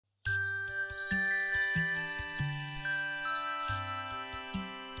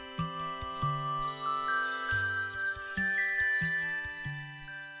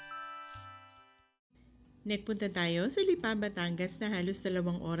Nagpunta tayo sa LiPA Batangas na halos 2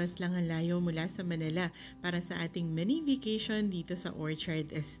 oras lang ang layo mula sa Manila para sa ating mini vacation dito sa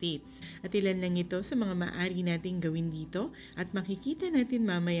Orchard Estates. At ilan lang ito sa mga maaari nating gawin dito at makikita natin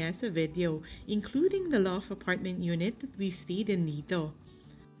mamaya sa video, including the loft apartment unit that we stayed in dito.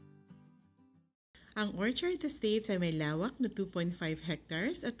 Ang Orchard Estates ay may lawak na 2.5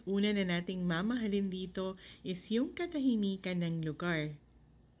 hectares at una na nating mamahalin dito is yung katahimikan ng lugar.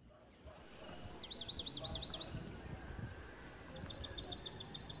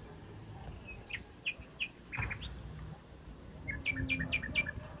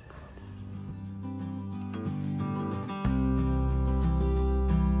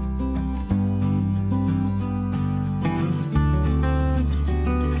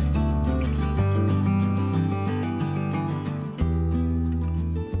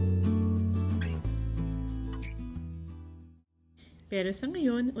 Pero sa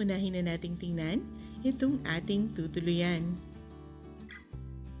ngayon, unahin na nating tingnan itong ating tutuluyan.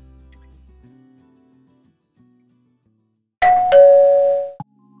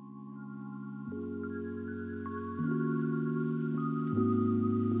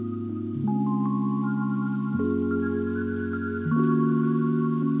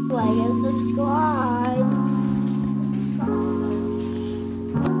 Like and subscribe.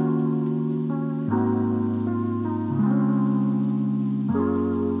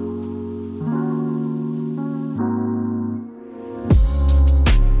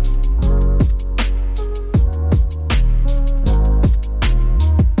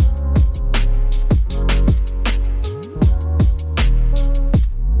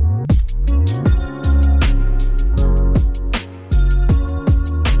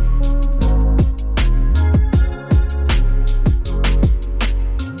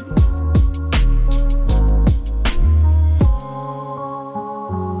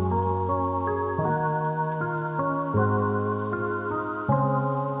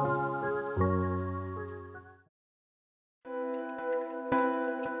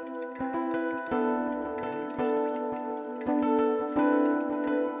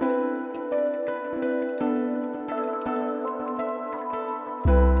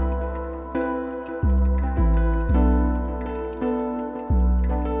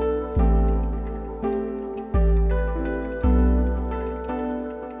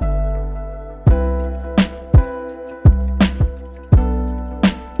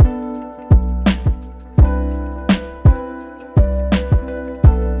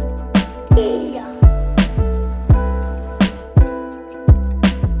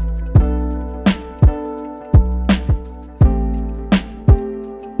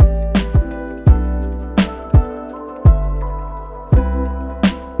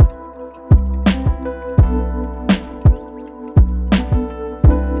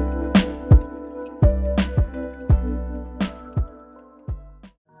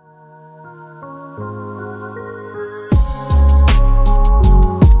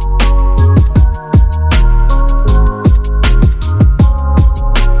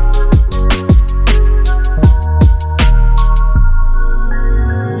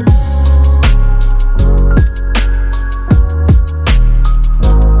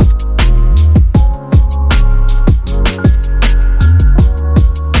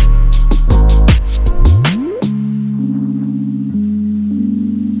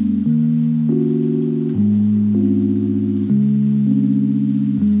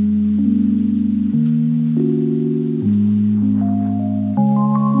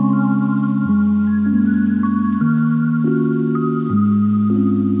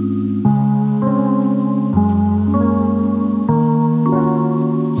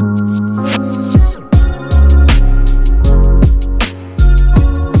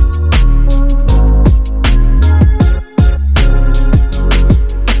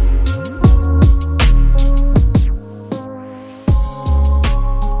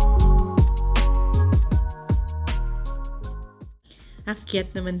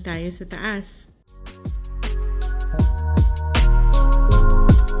 Akyat naman tayo sa taas.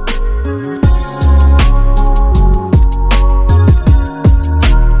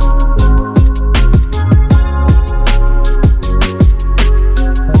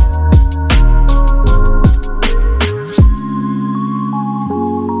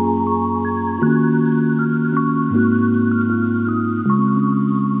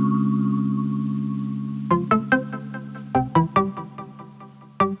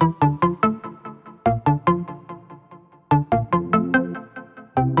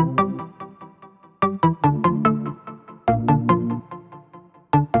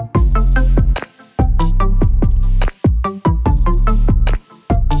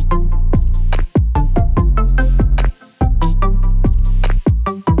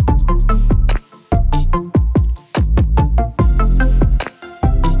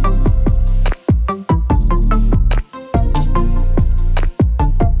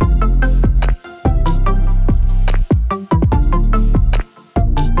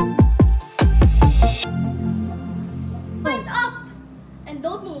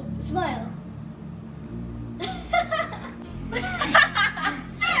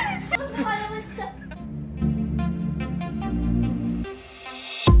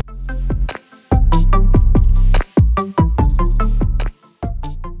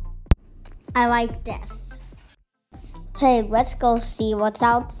 I like this. Hey, let's go see what's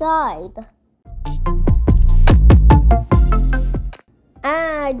outside.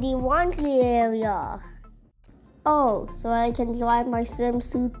 The laundry area. Oh, so I can dry my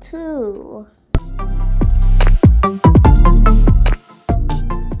swimsuit too.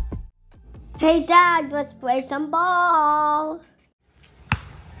 Hey Dad, let's play some ball.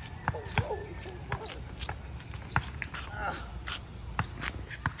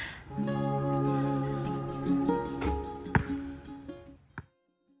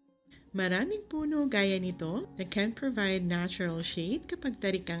 Maraming puno gaya nito na can provide natural shade kapag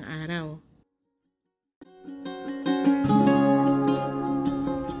tarik ang araw.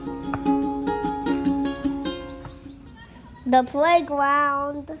 The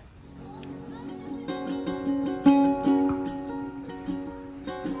playground.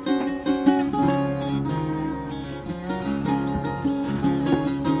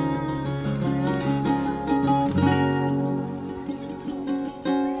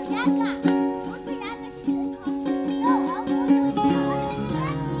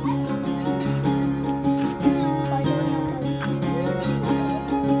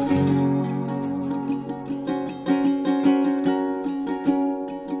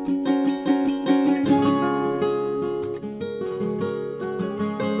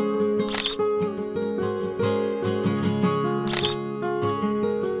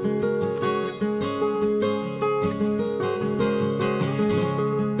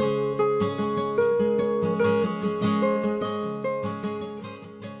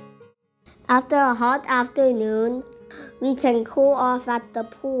 After a hot afternoon, we can cool off at the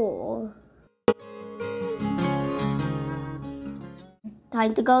pool.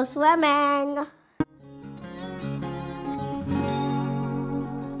 Time to go swimming.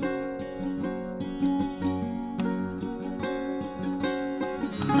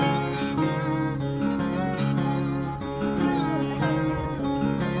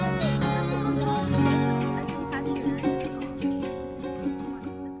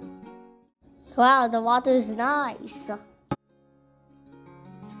 Wow, the water's nice.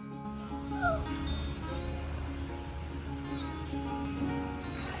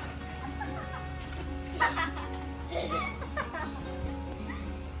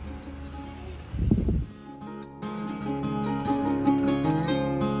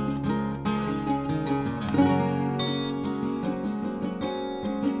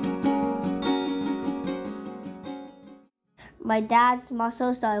 My dad's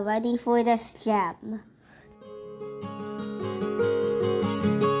muscles are ready for the stem.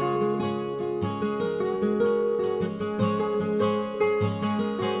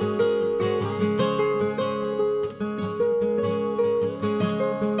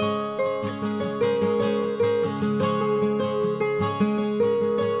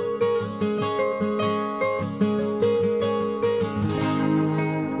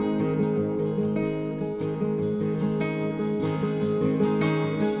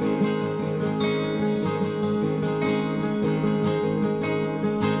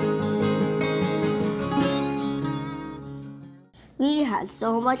 We had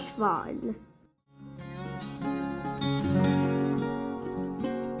so much fun.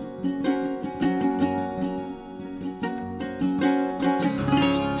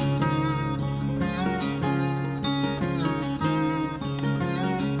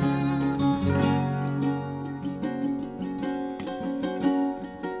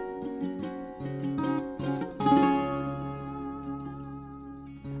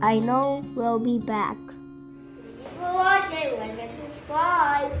 I know we'll be back. Thank you for watching. Like and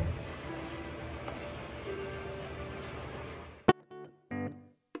subscribe.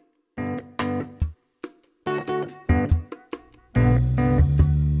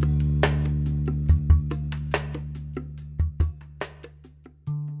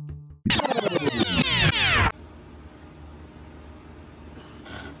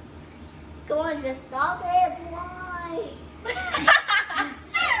 Come on, just stop it.